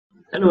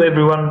Hello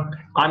everyone,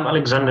 I'm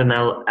Alexander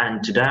Nell,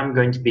 and today I'm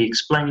going to be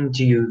explaining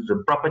to you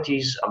the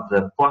properties of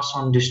the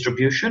Poisson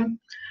distribution,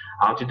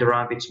 how to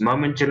derive its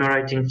moment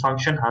generating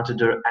function, how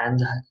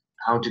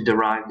to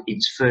derive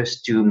its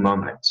first two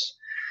moments.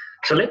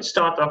 So let's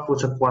start off with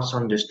the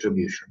Poisson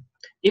distribution.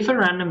 If a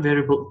random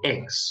variable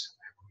x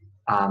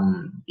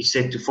is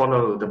said to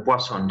follow the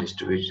Poisson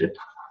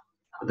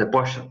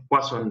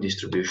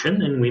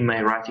distribution, and we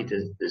may write it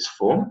as this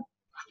form,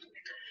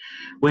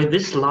 where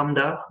this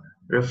lambda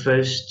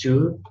refers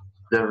to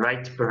the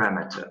rate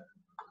parameter.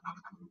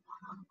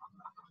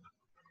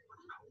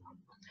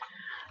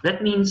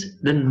 That means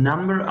the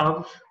number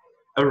of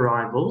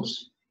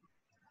arrivals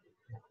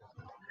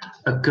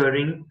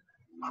occurring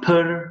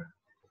per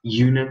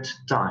unit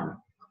time.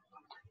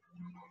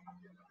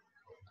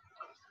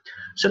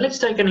 So let's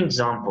take an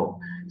example.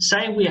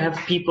 Say we have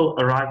people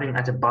arriving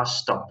at a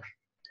bus stop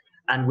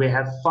and we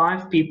have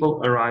 5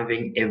 people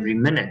arriving every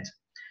minute.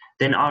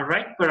 Then our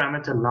rate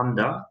parameter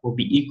lambda will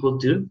be equal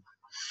to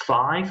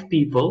 5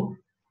 people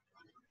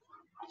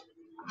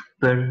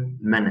per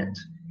minute.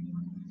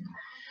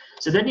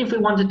 So then if we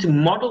wanted to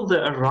model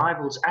the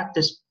arrivals at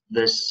this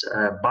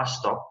bus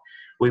stop,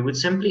 we would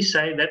simply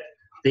say that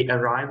the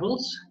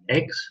arrivals,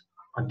 x,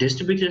 are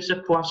distributed as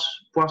a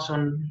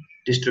Poisson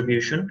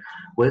distribution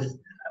with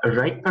a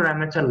rate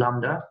parameter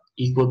lambda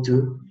equal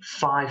to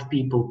 5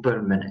 people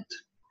per minute.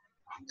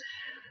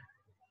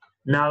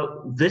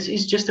 Now, this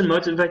is just a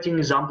motivating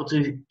example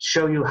to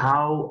show you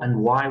how and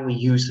why we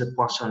use the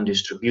Poisson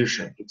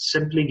distribution. It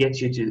simply gets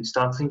you to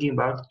start thinking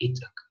about it.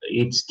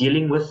 It's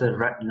dealing with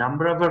the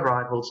number of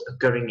arrivals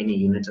occurring in a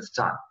unit of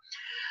time.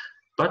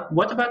 But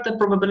what about the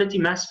probability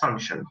mass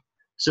function?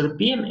 So the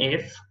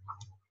PMF,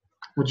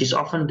 which is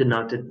often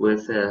denoted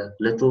with a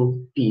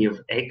little p of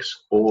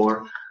x,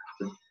 or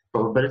the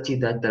probability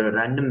that the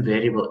random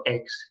variable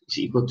x is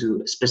equal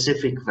to a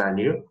specific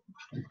value,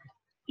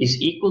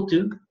 is equal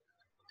to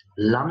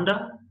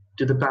lambda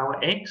to the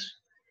power x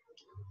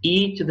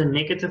e to the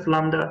negative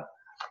lambda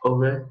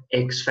over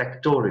x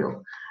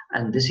factorial,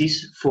 and this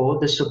is for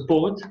the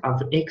support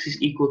of x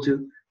is equal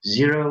to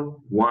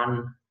 0,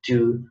 1,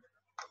 2,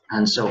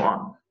 and so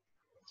on.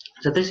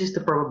 So this is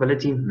the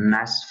probability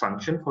mass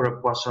function for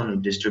a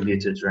Poisson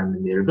distributed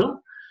random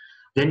variable.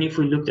 Then if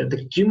we looked at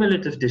the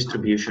cumulative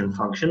distribution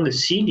function, the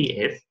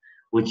CDF,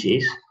 which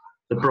is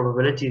the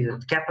probability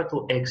that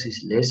capital X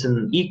is less than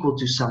or equal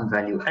to some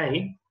value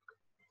a,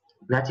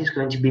 that is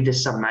going to be the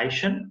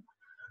summation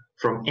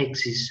from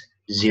x is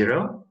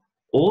 0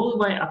 all the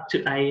way up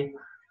to a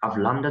of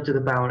lambda to the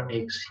power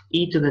x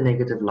e to the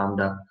negative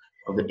lambda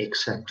over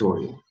x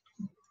factorial.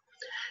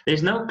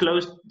 There's no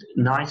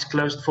nice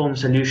closed form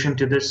solution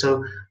to this,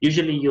 so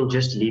usually you'll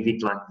just leave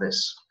it like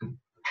this.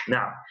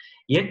 Now,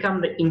 here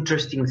come the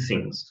interesting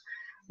things.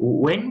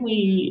 When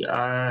we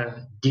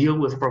deal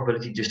with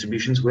probability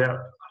distributions,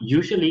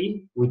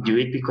 usually we do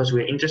it because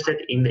we're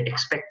interested in the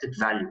expected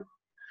value.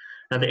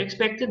 Now, the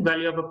expected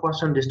value of a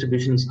Poisson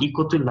distribution is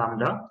equal to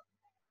lambda,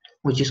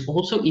 which is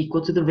also equal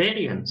to the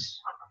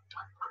variance.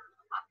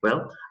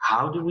 Well,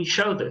 how do we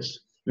show this?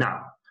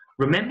 Now,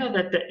 remember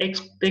that the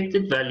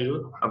expected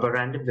value of a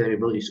random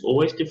variable is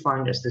always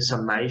defined as the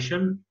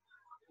summation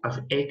of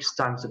x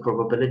times the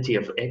probability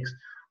of x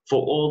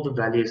for all the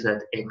values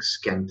that x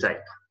can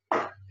take.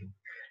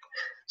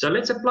 So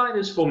let's apply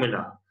this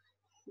formula.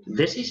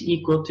 This is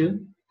equal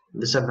to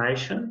the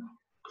summation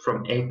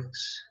from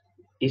x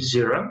is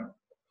 0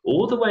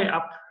 all the way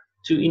up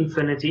to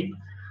infinity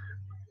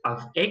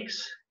of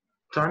x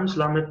times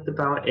lambda to the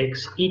power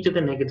x e to the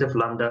negative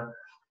lambda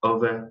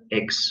over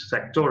x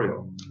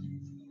factorial.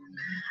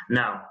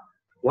 Now,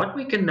 what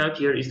we can note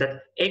here is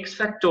that x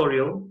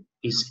factorial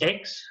is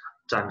x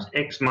times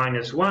x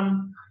minus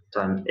 1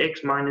 times x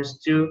minus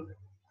 2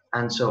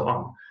 and so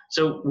on.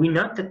 So we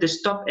note that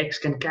this top x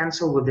can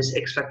cancel with this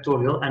x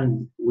factorial,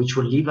 and which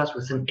will leave us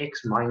with an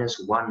x minus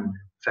 1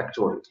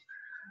 factorial.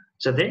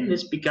 So then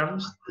this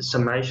becomes the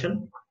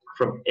summation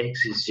from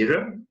x is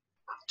 0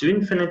 to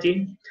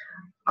infinity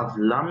of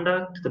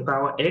lambda to the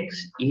power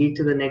x e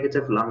to the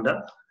negative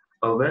lambda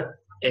over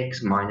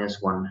x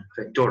minus 1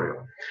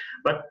 factorial.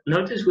 But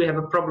notice we have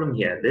a problem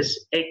here.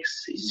 This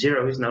x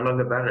 0 is no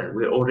longer valid.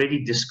 We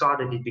already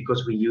discarded it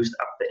because we used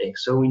up the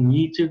x. So we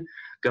need to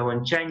go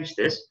and change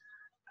this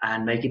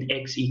and make it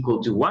x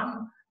equal to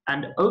 1.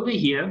 And over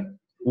here,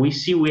 we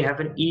see we have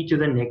an e to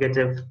the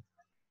negative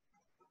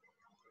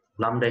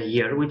lambda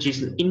here, which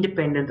is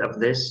independent of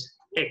this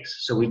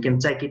x. So we can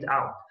take it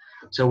out.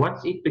 So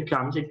what it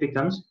becomes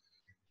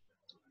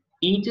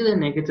e to the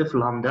negative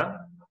lambda,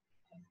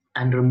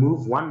 and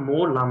remove one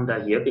more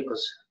lambda here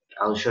because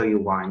I'll show you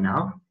why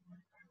now,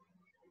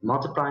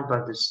 multiplied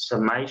by the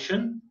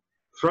summation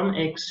from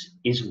x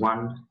is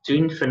 1 to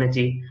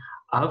infinity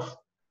of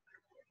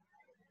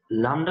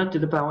lambda to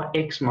the power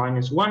x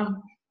minus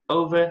 1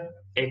 over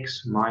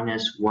x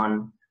minus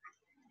 1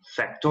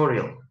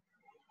 factorial.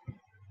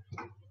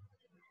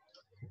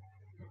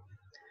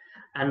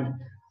 And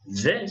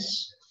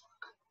this,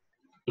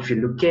 if you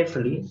look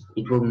carefully,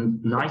 it will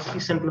nicely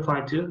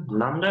simplify to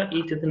lambda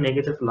e to the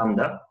negative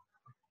lambda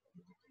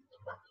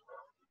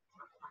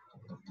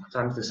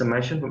times the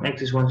summation from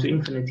x is 1 to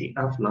infinity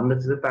of lambda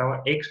to the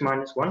power x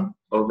minus 1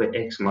 over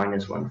x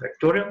minus 1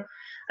 factorial.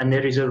 And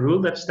there is a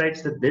rule that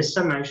states that this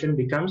summation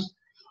becomes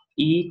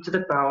e to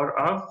the power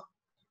of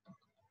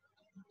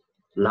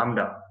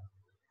lambda.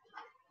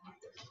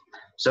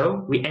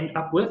 So we end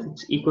up with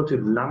it's equal to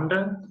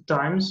lambda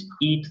times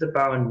e to the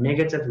power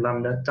negative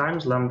lambda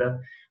times lambda,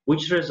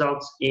 which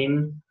results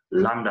in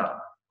lambda.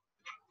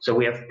 So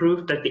we have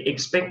proved that the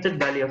expected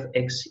value of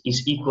x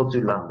is equal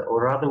to lambda,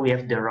 or rather we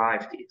have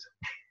derived it.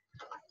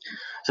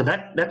 So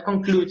that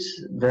concludes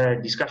the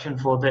discussion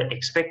for the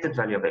expected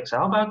value of x.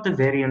 How about the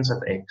variance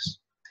of x?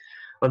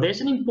 Well,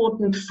 there's an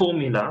important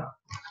formula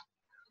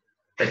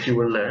that you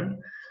will learn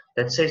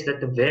that says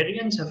that the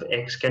variance of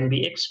x can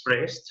be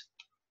expressed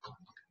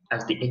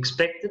as the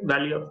expected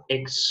value of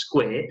x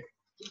squared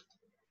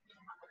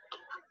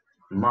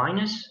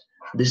minus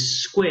the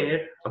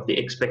square of the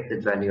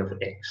expected value of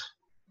x.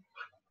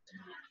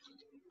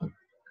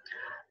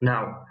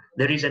 Now,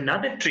 there is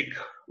another trick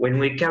when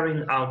we're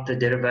carrying out the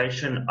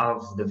derivation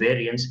of the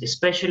variance,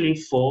 especially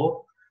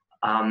for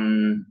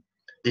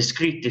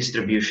discrete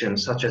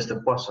distributions such as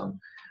the Poisson.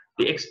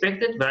 The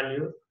expected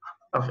value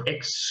of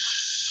x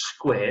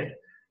squared,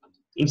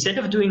 instead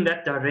of doing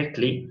that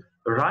directly,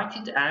 write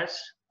it as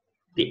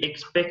the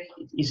expect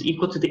is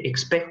equal to the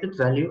expected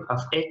value of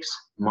x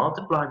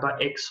multiplied by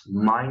x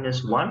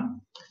minus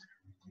 1,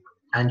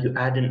 and you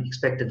add an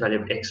expected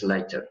value of x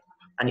later.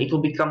 And it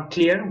will become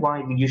clear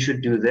why you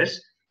should do this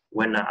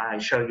when I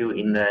show you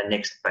in the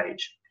next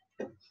page.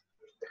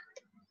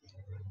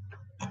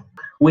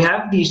 We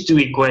have these two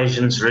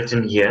equations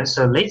written here,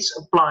 so let's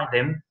apply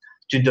them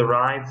to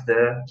derive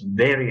the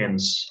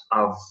variance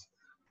of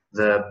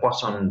the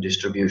Poisson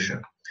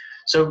distribution.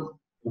 So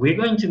we're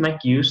going to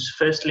make use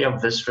firstly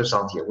of this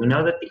result here. We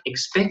know that the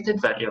expected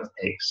value of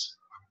x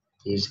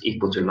is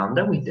equal to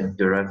lambda. We have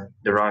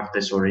derived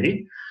this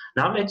already.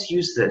 Now let's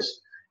use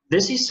this.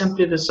 This is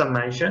simply the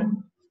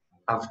summation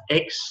of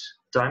x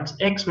times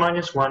x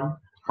minus 1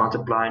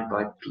 multiplied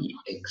by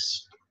px,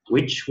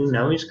 which we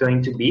know is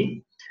going to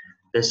be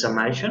the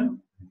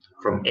summation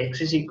from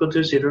x is equal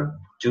to 0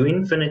 to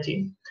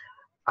infinity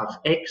of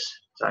x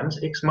times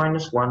x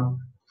minus 1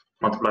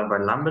 multiplied by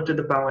lambda to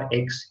the power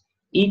x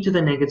e to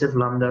the negative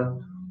lambda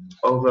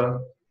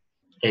over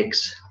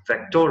x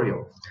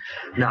factorial.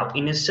 Now,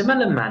 in a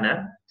similar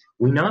manner,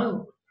 we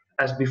know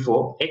as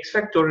before, x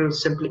factorial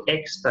is simply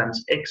x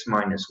times x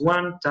minus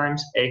 1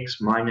 times x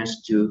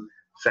minus 2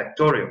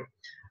 factorial.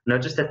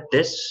 Notice that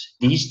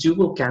these two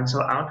will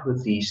cancel out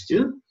with these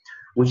two,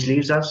 which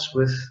leaves us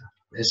with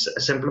this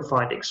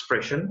simplified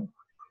expression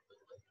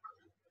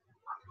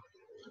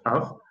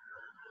of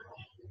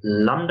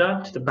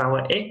lambda to the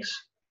power x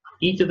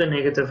e to the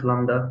negative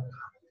lambda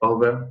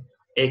over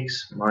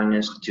x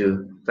minus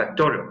 2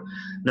 factorial.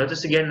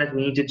 Notice again that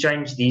we need to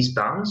change these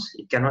bounds.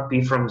 It cannot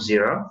be from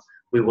 0.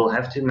 We will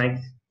have to make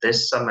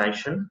this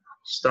summation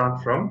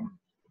start from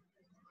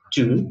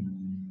 2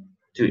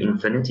 to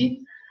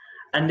infinity.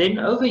 And then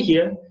over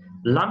here,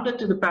 lambda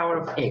to the power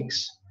of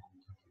x.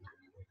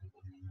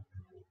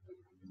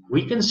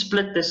 We can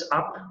split this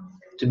up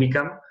to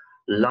become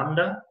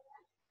lambda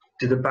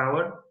to the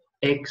power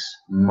x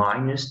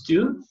minus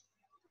 2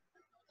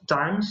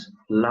 times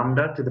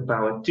lambda to the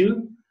power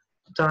 2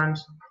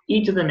 times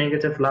e to the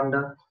negative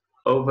lambda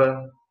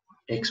over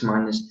x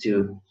minus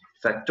 2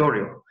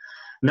 factorial.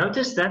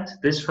 Notice that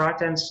this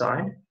right-hand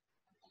side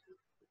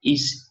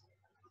is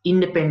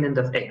independent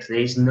of x. There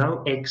is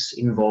no x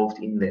involved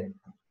in there.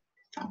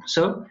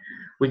 So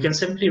we can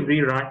simply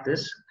rewrite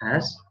this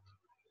as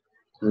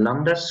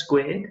lambda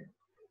squared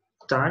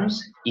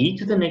times e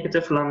to the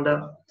negative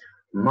lambda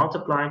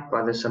multiplied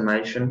by the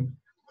summation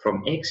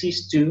from x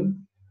is 2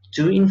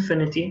 to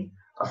infinity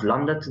of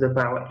lambda to the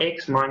power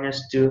x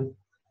minus 2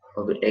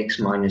 over x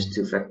minus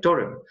 2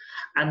 factorial.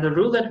 And the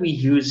rule that we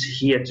use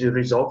here to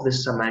resolve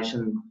this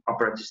summation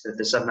operator is that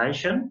the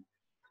summation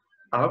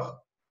of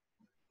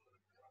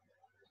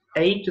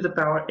a to the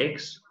power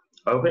x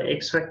over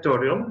x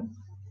factorial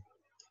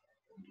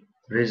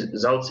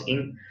results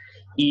in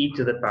e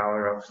to the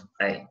power of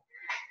a.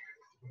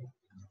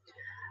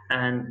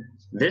 And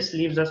this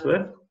leaves us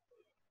with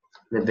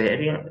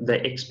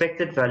the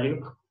expected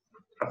value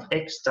of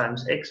x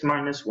times x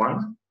minus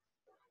 1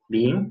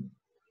 being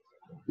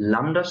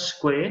lambda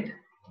squared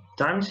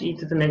times e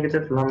to the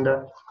negative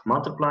lambda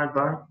multiplied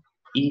by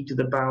e to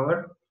the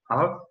power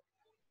of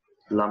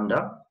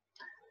lambda,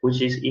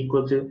 which is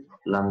equal to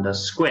lambda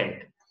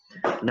squared.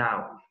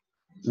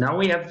 Now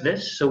we have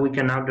this, so we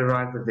can now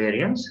derive the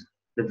variance.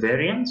 The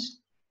variance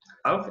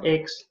of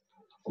x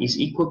is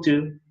equal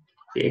to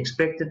the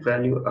expected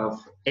value of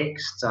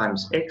x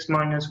times x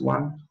minus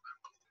 1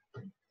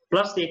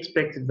 plus the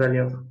expected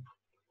value of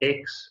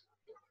x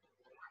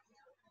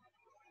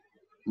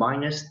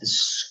minus the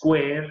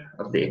square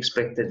of the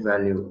expected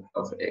value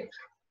of x.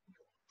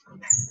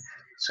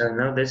 So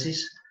now this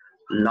is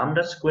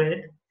lambda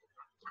squared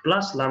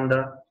plus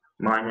lambda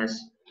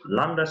minus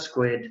lambda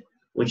squared,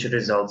 which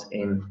results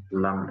in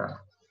lambda.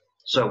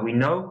 So we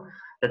know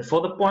that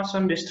for the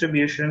Poisson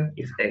distribution,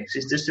 if x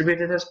is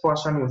distributed as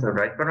Poisson with a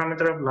rate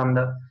parameter of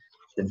lambda,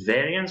 the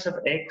variance of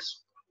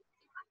x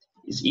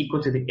is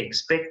equal to the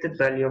expected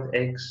value of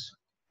x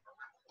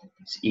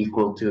is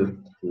equal to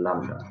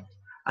lambda.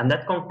 And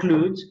that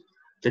concludes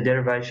the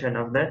derivation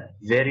of the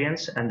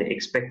variance and the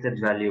expected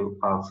value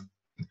of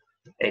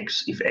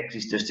x if x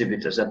is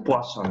distributed as a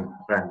Poisson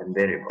random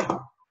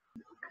variable.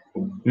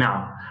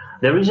 Now,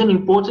 there is an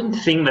important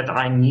thing that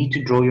I need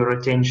to draw your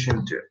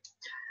attention to.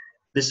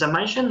 The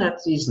summation that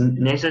is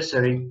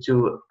necessary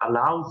to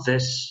allow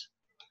this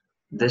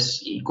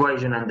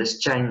equation and this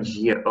change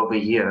here over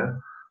here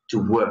to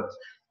work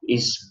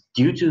is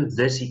due to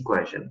this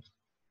equation.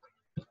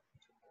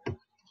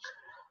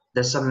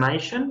 The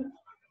summation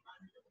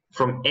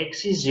from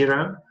x is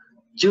 0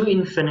 to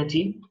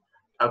infinity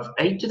of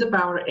a to the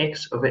power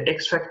x over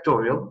x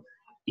factorial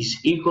is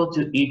equal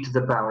to e to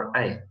the power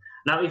a.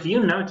 Now, if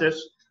you notice,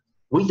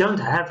 we don't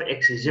have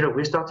x is 0.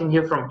 We're starting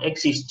here from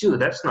x is 2.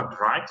 That's not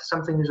right.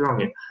 Something is wrong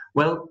here.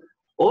 Well,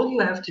 all you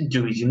have to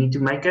do is you need to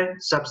make a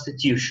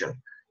substitution.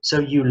 So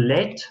you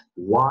let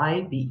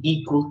y be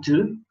equal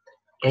to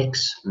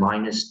x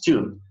minus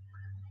 2.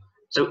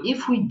 So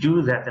if we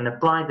do that and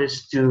apply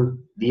this to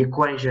the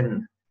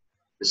equation,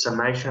 the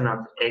summation of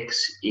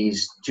x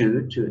is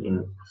 2 to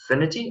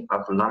infinity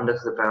of lambda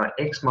to the power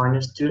x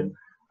minus 2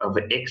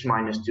 over x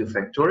minus 2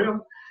 factorial,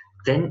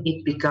 then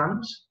it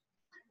becomes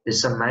the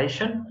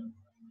summation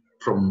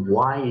from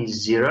y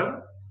is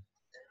 0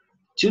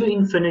 to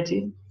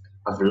infinity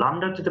of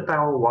lambda to the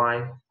power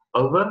y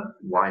over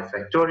y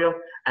factorial,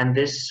 and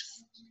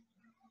this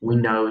we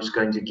know is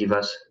going to give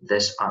us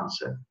this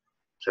answer.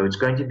 So it's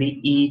going to be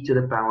e to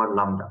the power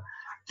lambda.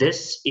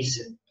 This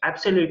is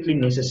absolutely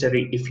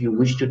necessary if you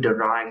wish to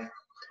derive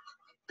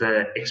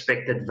the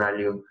expected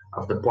value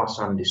of the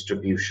Poisson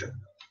distribution.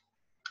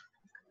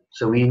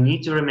 So we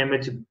need to remember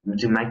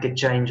to make a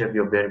change of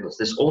your variables.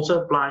 This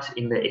also applies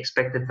in the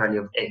expected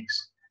value of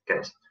x.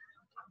 Okay,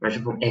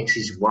 measure from x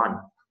is 1,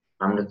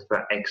 lambda to the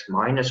power x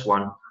minus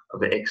 1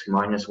 over x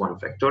minus 1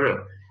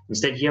 factorial.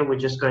 Instead here we're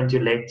just going to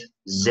let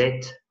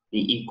z be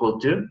equal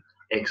to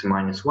x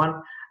minus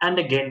 1, and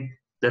again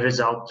the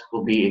result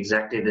will be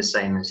exactly the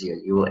same as here.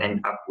 You will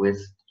end up with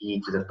e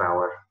to the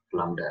power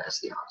lambda as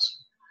the answer.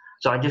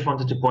 So I just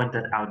wanted to point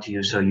that out to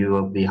you so you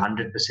will be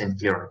 100%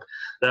 clear on it.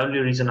 The only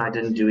reason I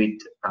didn't do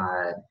it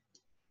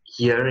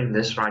here in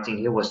this writing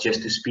here was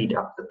just to speed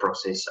up the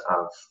process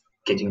of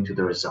getting to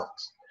the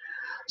results.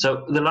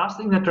 So the last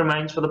thing that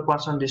remains for the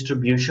Poisson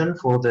distribution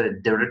for the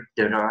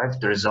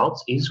derived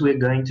results is we're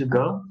going to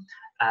go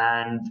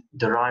and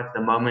derive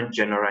the moment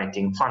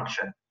generating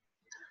function.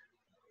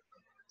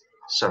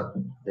 So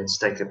let's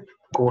take a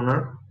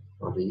corner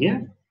over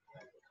here.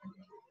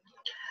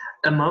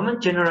 A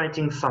moment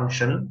generating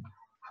function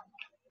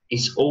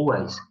is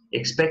always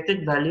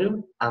expected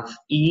value of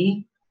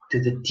e to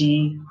the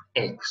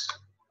tx.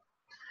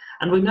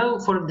 And we know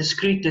for a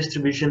discrete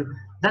distribution,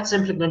 that's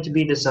simply going to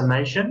be the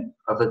summation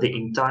over the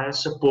entire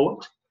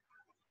support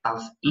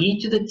of e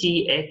to the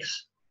tx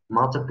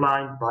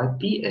multiplied by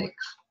px.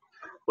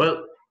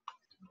 Well,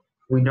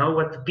 we know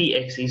what the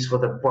px is for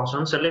the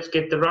Poisson, so let's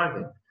get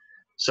deriving.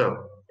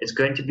 So it's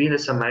going to be the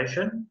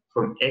summation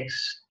from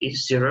x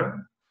is 0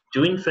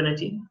 to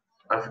infinity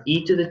of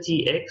e to the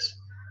tx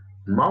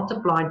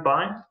multiplied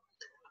by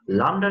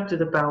lambda to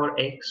the power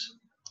x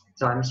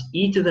times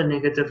e to the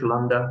negative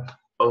lambda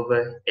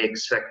over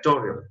x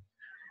factorial.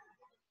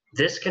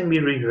 This can be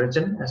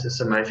rewritten as a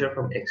summation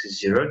from x is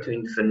 0 to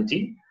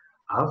infinity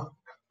of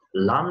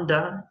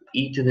lambda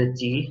e to the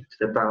t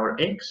to the power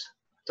x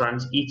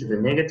times e to the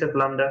negative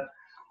lambda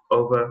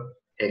over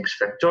x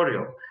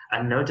factorial.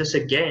 And notice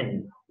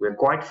again, we're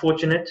quite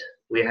fortunate.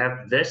 We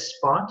have this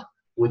part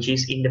which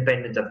is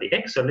independent of the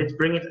x. So let's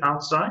bring it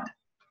outside.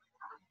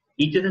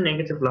 E to the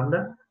negative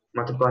lambda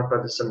multiplied by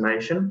the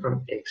summation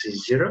from x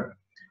is 0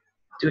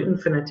 to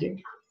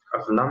infinity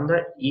of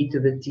lambda e to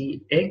the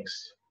tx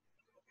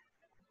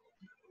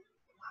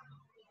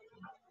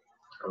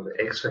over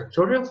x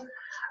factorial.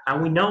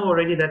 And we know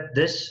already that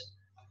this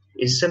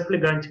is simply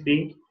going to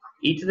be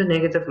e to the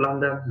negative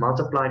lambda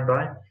multiplied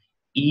by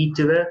e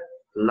to the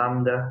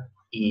lambda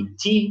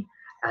et,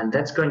 and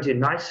that's going to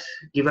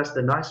give us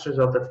the nice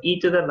result of e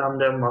to the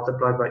lambda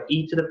multiplied by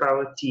e to the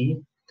power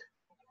t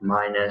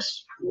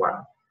minus 1.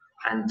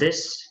 And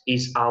this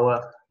is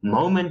our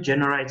moment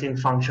generating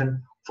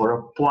function for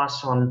a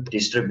Poisson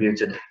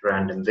distributed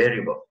random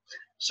variable.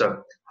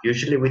 So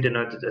usually we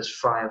denote it as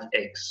phi of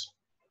x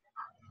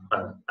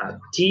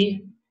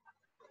t,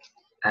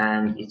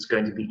 and it's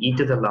going to be e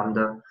to the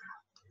lambda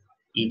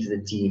e to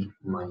the t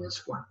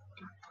minus 1.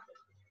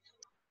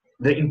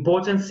 The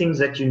important things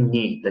that you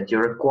need, that you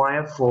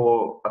require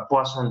for a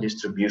Poisson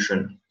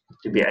distribution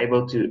to be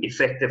able to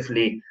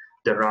effectively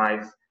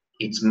derive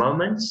its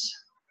moments,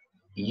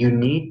 you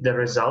need the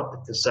result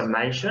of the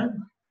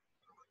summation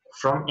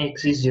from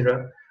x is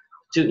 0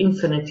 to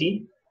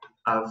infinity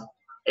of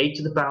a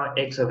to the power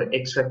x over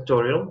x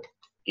factorial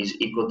is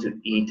equal to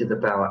e to the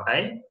power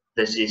a.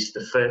 This is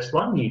the first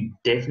one. You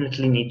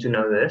definitely need to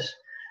know this.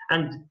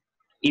 And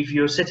if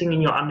you're sitting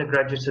in your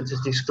undergraduate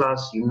statistics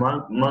class, you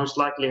most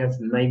likely have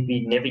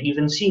maybe never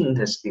even seen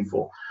this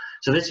before.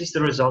 So this is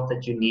the result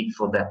that you need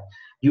for that.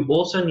 You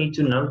also need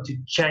to know to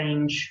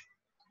change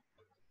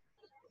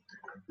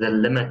the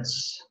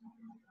limits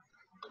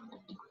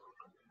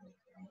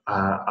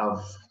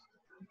of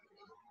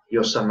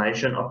your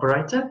summation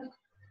operator.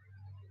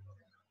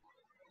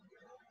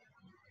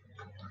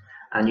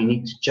 And you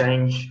need to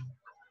change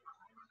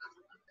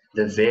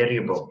the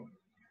variable.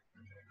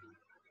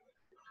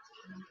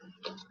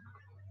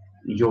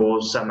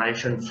 Your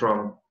summation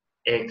from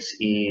x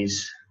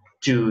is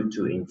 2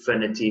 to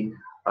infinity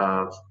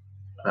of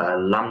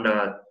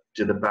lambda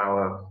to the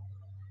power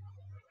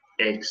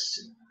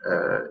x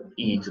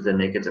e to the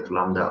negative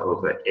lambda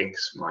over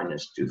x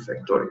minus 2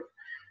 factorial.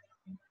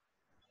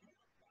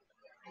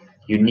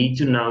 You need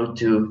to know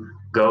to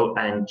go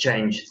and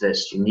change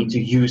this. You need to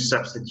use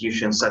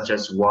substitutions such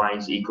as y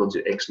is equal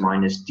to x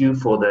minus 2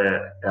 for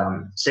the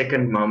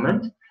second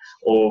moment,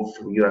 or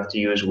you have to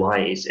use y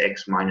is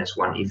x minus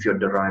 1 if you're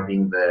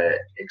deriving the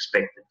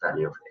expected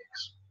value of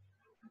x.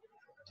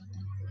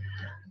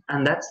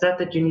 And that's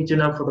that you need to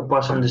know for the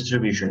Poisson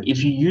distribution.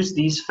 If you use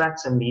these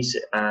facts and these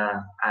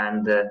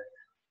the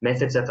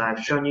methods that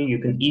I've shown you, you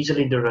can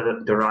easily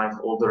derive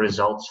all the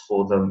results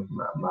for the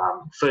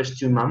first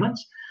two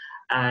moments.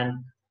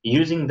 And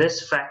using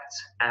this fact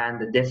and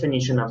the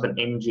definition of an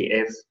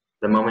MGF,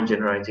 the moment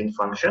generating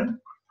function,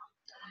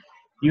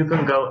 you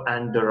can go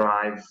and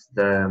derive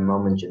the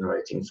moment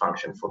generating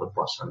function for the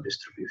Poisson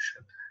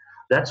distribution.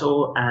 That's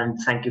all, and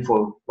thank you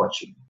for watching.